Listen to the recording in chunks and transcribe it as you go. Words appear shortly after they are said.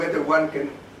whether one can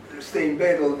stay in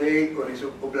bed all day or is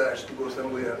obliged to go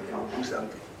somewhere and do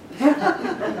something.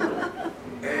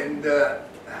 And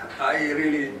I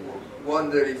really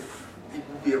wonder if it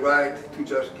would be right to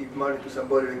just give money to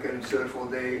somebody that can surf all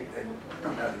day and do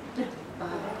nothing.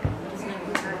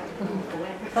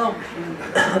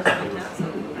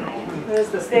 There's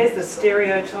the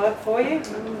stereotype for you.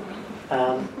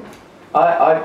 I